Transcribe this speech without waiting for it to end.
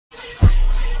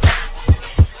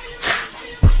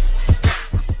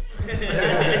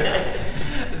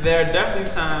There are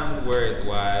definitely times where it's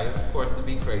wise, of course, to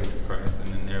be crazy for Christ,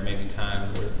 and then there may be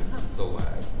times where it's not so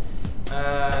wise.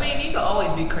 I mean, you can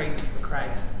always be crazy for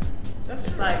Christ. That's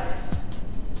It's true. like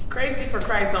crazy for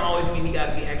Christ don't always mean you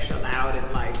gotta be extra loud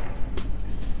and like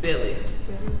silly.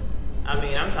 I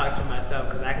mean, I'm talking to myself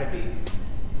because I could be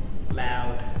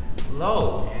loud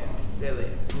Low. and silly.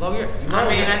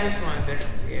 I just wanted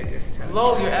to, just tell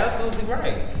Lo, you're absolutely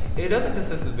right. It doesn't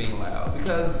consist of being loud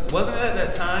because wasn't it at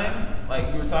that time like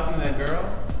you were talking to that girl,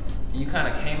 and you kind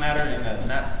of came at her in a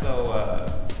not so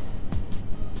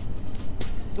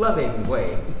loving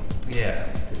way. yeah.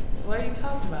 What are you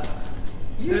talking about?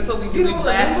 That's what we do. You We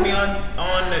blast remember? me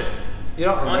on the You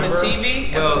don't on the remember?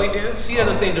 TV. That's Well, what we do. She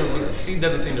doesn't seem to. She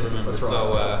doesn't seem to remember. What's wrong?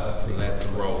 So let's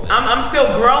roll. It. I'm still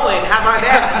growing. How about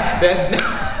that? That's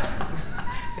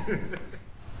not.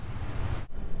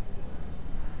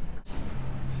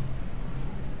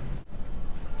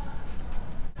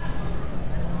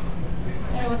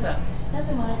 Hey, what's up?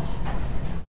 Nothing much.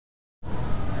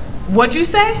 What'd you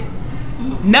say?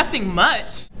 Nothing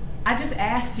much. I just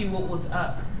asked you what was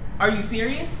up. Are you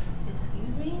serious?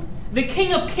 Excuse me? The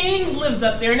King of Kings lives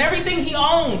up there and everything he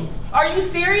owns. Are you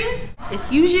serious?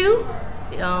 Excuse you?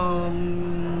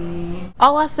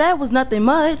 All I said was nothing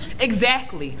much.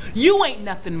 Exactly. You ain't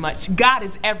nothing much. God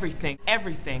is everything.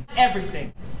 Everything.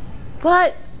 Everything.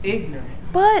 But Ignorant.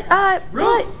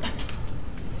 Rude.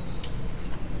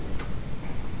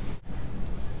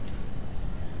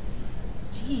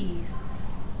 Jeez.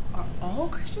 Are all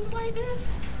Christians like this?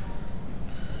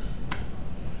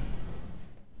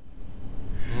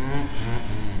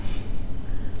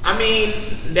 I mean,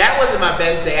 that wasn't my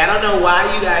best day. I don't know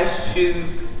why you guys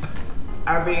choose.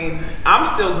 I mean, I'm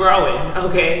still growing,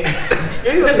 okay?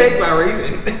 You're gonna take my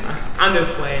reason. I'm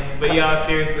just playing. But y'all,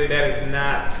 seriously, that is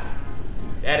not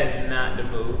the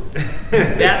move.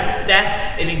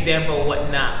 That's an example of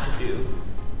what not to do.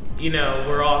 You know,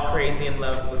 we're all crazy in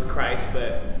love with Christ,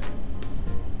 but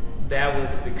that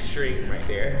was extreme right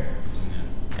there.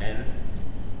 And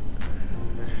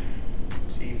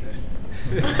Jesus.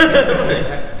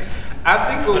 I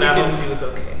think what But we I can. hope she was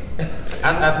okay.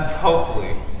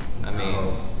 Hopefully. I mean,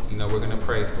 you know, we're gonna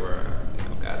pray for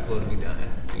God's will to be done.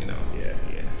 You know. Yeah.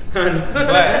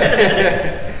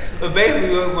 But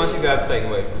basically, what I want you guys to take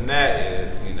away from that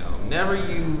is, you know, never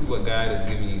use what God has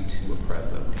given you to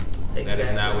oppress other people. That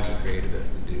is not what He created us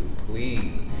to do.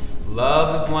 Please,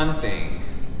 love is one thing.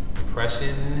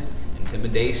 Oppression,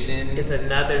 intimidation It's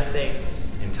another thing.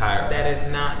 entirely. That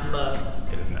is not love.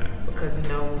 It is not. Because He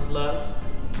knows love.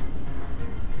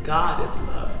 God is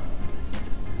love.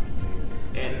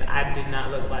 And I did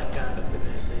not look like God up in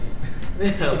that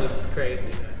thing. That was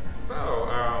crazy. So,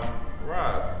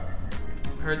 Rob,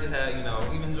 heard you had,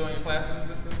 you enjoying your classes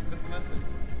this semester?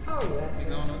 Oh yeah. You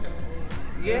going okay?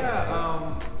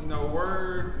 Yeah,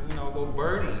 little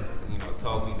birdie,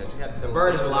 told me that you had The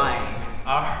bird is lying.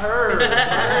 I heard the bird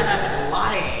It's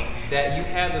lying. that you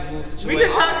had this little situation. We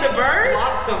can talk to birds?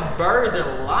 Lots of birds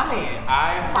are lying.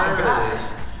 I Oh my heard,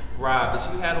 gosh. Rob,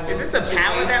 that you had a little Is this a situation.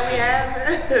 power that we have?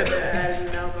 I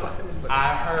didn't know about this.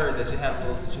 I heard that you had a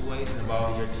little situation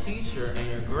involving your teacher and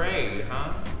your grade,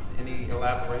 huh? Any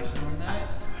elaboration on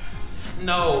that?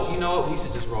 No, you know what? We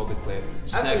should just roll the clip.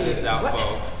 Check this out, what?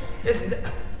 folks.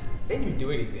 They didn't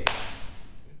do anything.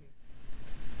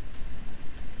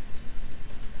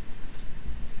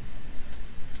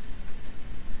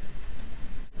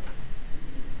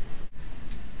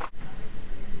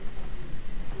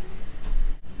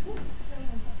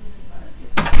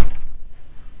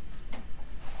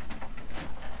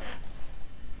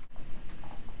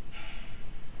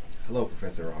 Hello,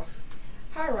 Professor Ross.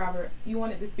 Hi, Robert. You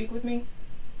wanted to speak with me?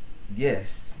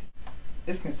 Yes.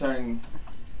 It's concerning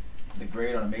the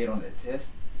grade I made on the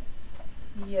test.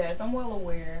 Yes, I'm well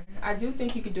aware. I do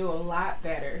think you could do a lot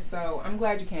better, so I'm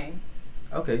glad you came.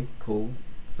 Okay, cool.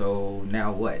 So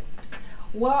now what?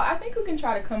 Well, I think we can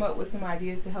try to come up with some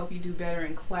ideas to help you do better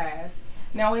in class.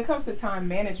 Now, when it comes to time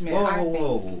management,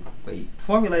 Whoa. Wait,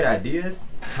 formulate ideas?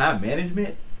 Time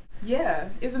management? Yeah,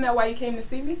 isn't that why you came to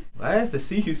see me? I asked to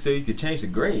see you so you could change the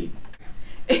grade.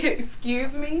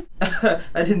 Excuse me? I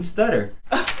didn't stutter.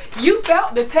 You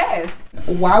failed the test.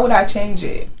 Why would I change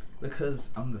it? Because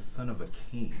I'm the son of a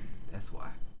king. That's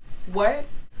why. What?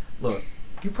 Look,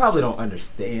 you probably don't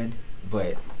understand,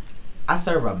 but I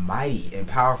serve a mighty and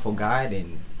powerful God,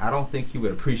 and I don't think he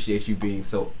would appreciate you being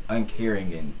so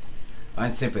uncaring and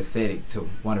unsympathetic to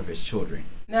one of his children.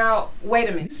 Now, wait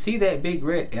a You minute. see that big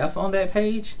red F on that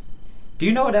page? Do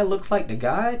you know what that looks like to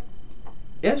God?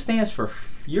 F stands for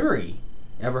fury.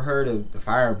 Ever heard of the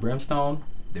fire and brimstone?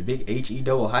 The big HE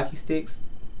double hockey sticks?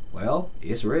 well,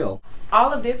 it's real.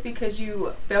 All of this because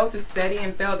you failed to study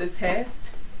and failed the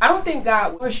test? I don't think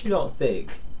God Of course you don't think.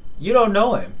 You don't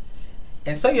know him.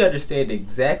 And so you understand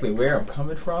exactly where I'm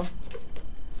coming from.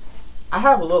 I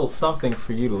have a little something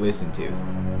for you to listen to.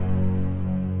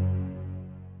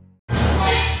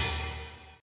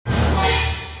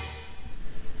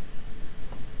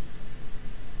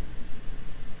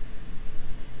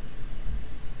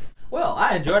 Well,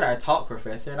 I enjoyed our talk,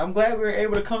 Professor, and I'm glad we were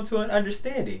able to come to an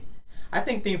understanding. I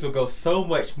think things will go so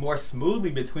much more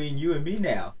smoothly between you and me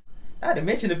now. Not to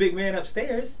mention the big man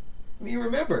upstairs. I mean,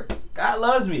 remember, God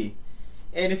loves me.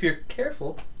 And if you're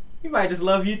careful, he might just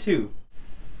love you too.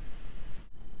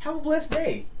 Have a blessed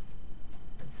day.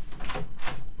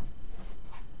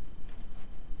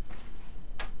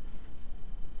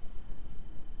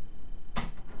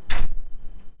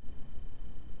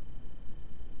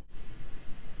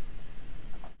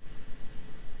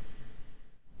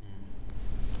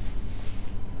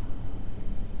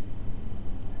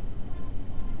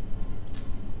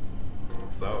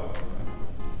 So,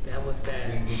 That was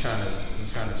sad. you trying to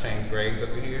change grades up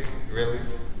in here? Really?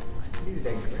 Needed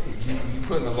that grade change. You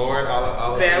putting the Lord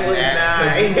all That was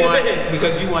nice.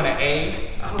 because you want an A.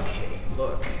 Okay,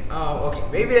 look. Okay,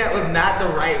 maybe that was not the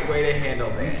right way to handle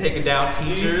You that. taking down You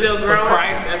teachers still for growing?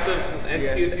 Christ. That's an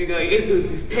excuse you're gonna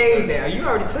use. Hey now, you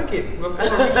already took it before. We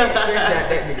can't stretch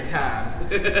that many times.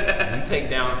 You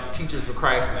take down teachers for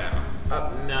Christ now.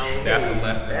 No. That's the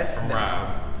lesson That's from not- Rob.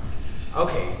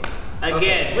 Okay. Again,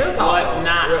 Okay, real talk. what though.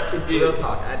 not to do. Real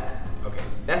talk. Okay,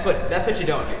 that's what you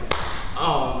don't do.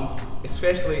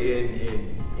 Especially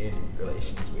in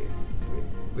relations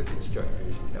with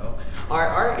instructors, you know,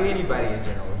 or anybody in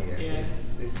general here. Yeah.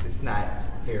 It's not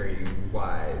very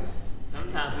wise.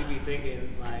 Sometimes we be thinking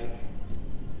like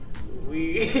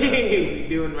we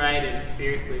doing right, and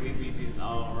seriously we be just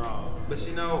all wrong. But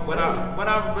you know what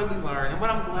I've really learned and what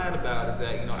I'm glad about is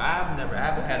that I haven't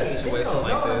had a situation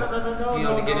like this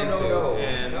to get into,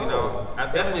 and I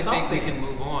definitely think we can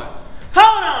move on.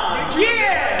 Hold on,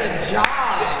 yeah, The job.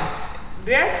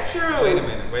 that's true. Wait a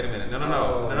minute, no.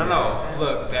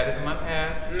 Look, that is my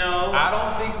past. No. I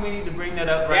don't think we need to bring that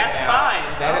up right That's now.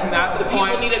 fine. That is not the people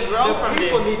point. need to grow from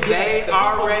people this. Need, they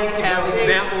already have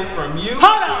examples from you.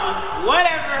 Hold on,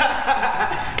 whatever.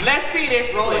 Let's see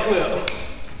this. Roll the clip.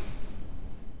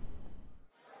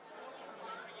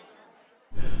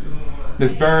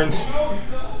 Miss Burns,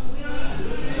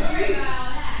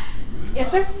 Yes,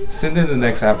 sir. send in the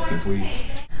next applicant, please.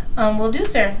 Will do,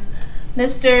 sir.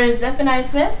 Mr. Zephaniah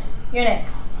Smith, you're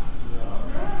next.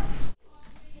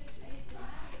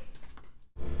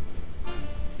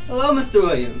 Hello, Mr.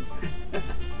 Williams.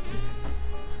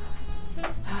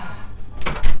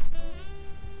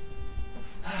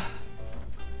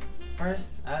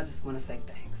 First, I just want to say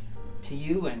thanks to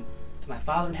you and to my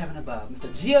Father in heaven above,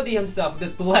 Mr. G.O.D. himself, for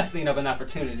this blessing of an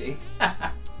opportunity.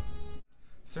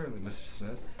 Certainly, Mr.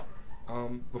 Smith.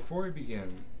 Before we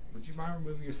begin, would you mind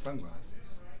removing your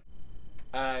sunglasses?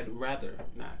 I'd rather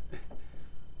not.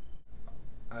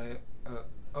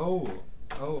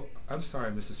 I'm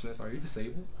sorry, Mr. Smith. Are you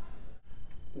disabled?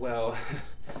 Well,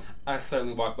 I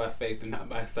certainly walk by faith and not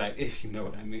by sight, if you know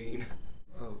what I mean.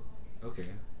 Oh, okay.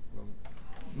 Well,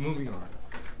 moving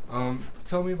on.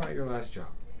 Tell me about your last job.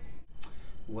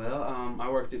 Well, I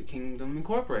worked at Kingdom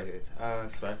Incorporated.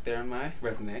 It's right there on my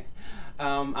resume.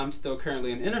 I'm still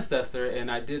currently an intercessor, and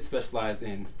I did specialize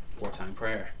in wartime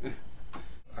prayer.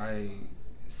 I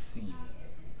see.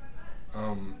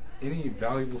 Any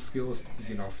valuable skills you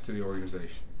can offer to the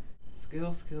organization?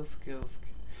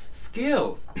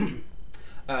 Skills.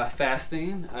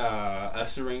 Fasting,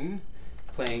 ushering,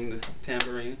 playing the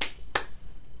tambourine,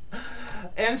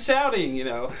 and shouting,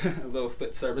 a little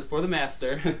foot service for the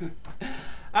master.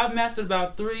 I've mastered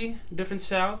about 3 different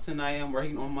shouts, and I am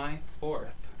working on my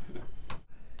 4th.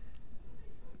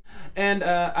 And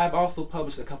I've also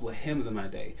published a couple of hymns in my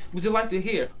day. Would you like to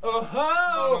hear?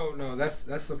 Oh-ho! No,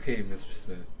 that's okay, Mr.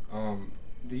 Smith.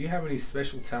 Do you have any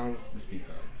special talents to speak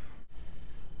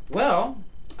of? Well,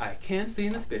 I can see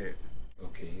in the spirit.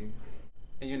 Okay.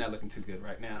 And you're not looking too good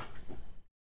right now.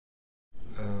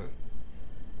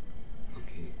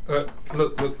 Okay.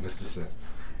 Look, Mr. Smith.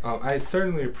 I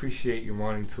certainly appreciate you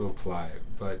wanting to apply,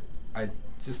 but I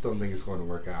just don't think it's going to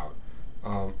work out.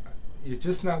 You're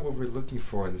just not what we're looking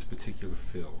for in this particular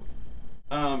field.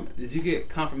 Did you get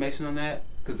confirmation on that?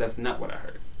 Because that's not what I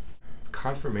heard.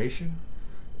 Confirmation?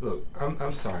 Look,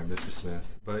 I'm sorry, Mr.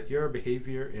 Smith, but your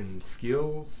behavior and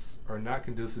skills are not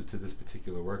conducive to this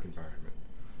particular work environment.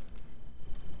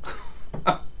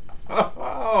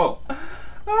 Oh,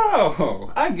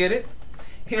 I get it.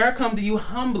 Here I come to you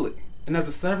humbly and as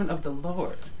a servant of the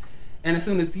Lord. And as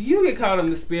soon as you get caught in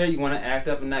the spirit, you want to act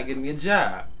up and not give me a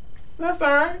job. That's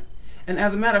all right. And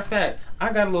as a matter of fact,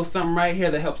 I got a little something right here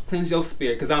that helps cleanse your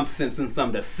spirit because I'm sensing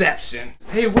some deception.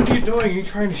 Hey, what are you doing? Are you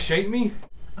trying to shake me?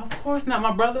 Of course not,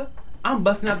 my brother. I'm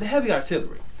busting out the heavy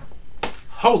artillery.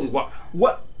 Holy water.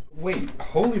 What? Wait,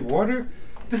 holy water?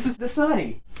 This is the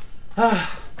sunny.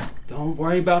 Don't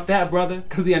worry about that, brother,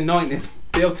 because the anointing is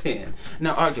built in.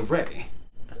 Now, are you ready?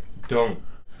 Don't.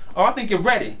 Oh, I think you're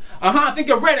ready. I think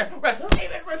you're ready.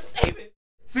 Receive it, receive it.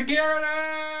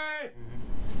 Security!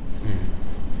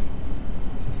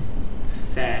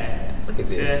 Sad. Look at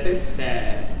this. Just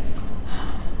sad.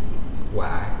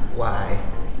 Why?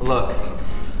 Look,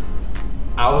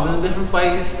 I was in a different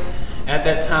place at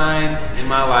that time in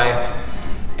my life,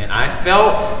 and I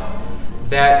felt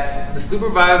that the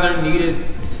supervisor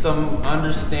needed some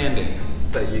understanding.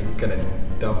 So you're gonna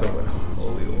dump it with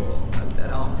holy oil?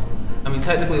 At all? I mean,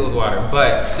 technically it was water,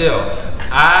 but still,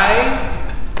 I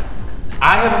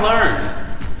have learned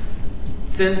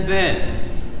since then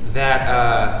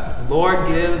that Lord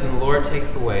gives and the Lord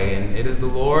takes away, and it is the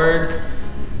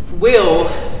Lord's will.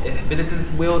 If it is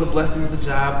His will to bless me with a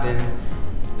job, then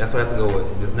that's what I have to go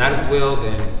with. If it's not His will,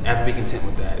 then I have to be content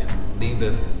with that and leave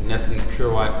the Nestle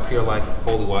Pure Life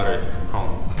Holy Water at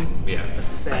home. Yeah.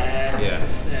 Sad. Yeah.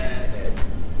 Sad.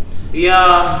 We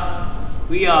all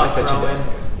That's what you growing.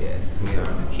 do. Yes. We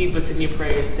are. Keep us in your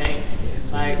prayers, saints.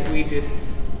 Yes, Like we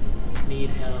just need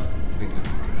help. We do.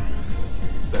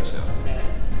 Such help. Sad.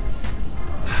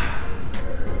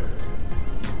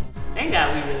 Thank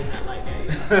God we really not like that,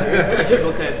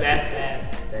 y'all. Because that's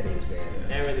sad. That is bad.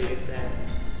 That really is sad.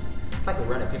 It's like we're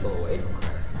running people away from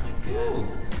Christ. My God. Ooh,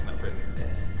 it's not pretty.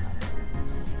 That's not.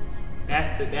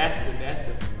 That's the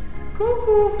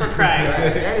cuckoo for Christ.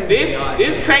 That is beyond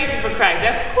this crazy for Christ.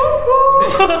 That's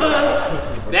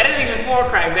cuckoo. That ain't even for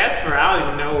Christ. That's for I don't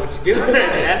even know what you're doing.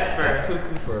 That's for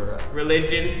cuckoo for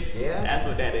religion. Yeah. That's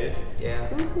what that is. yeah.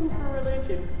 Cuckoo for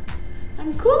religion.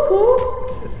 I'm cuckoo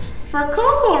for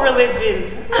cocoa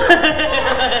religion.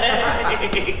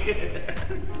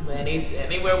 But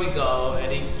anywhere we go,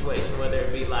 any situation, whether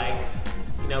it be like,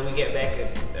 you know, we get back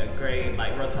a grade,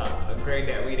 like real talk, a grade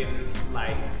that we didn't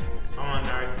like on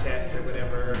our tests or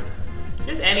whatever.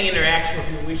 Just any interaction with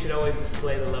people, we should always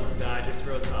display the love of God. Just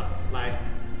real talk, like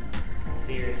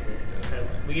seriously,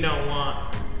 because we don't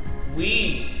want to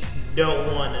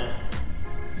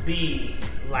be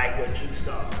like what you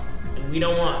saw, and we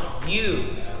don't want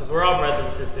you, because we're all brothers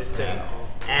and sisters, to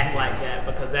act like that,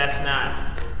 because that's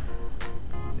not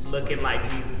looking like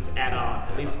Jesus at all.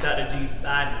 At least not the Jesus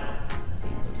I know.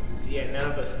 Yeah,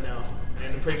 none of us know.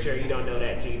 And I'm pretty sure you don't know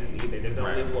that Jesus either. There's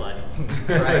only one.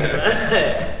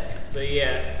 Right. But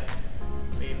yeah,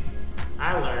 I mean,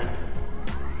 I learned.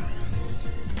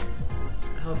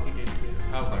 I hope you did too.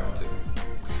 I've learned too.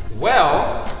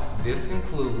 Well, this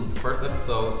concludes the first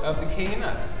episode of The King and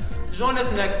Us. Join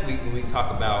us next week when we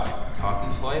talk about talking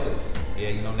toilets. Yeah,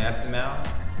 you know Nasty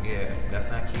Mouths? Yeah, that's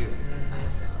not cute.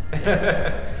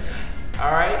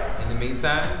 All right, in the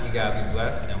meantime, you guys be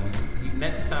blessed, and we will see you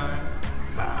next time.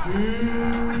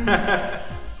 Bye.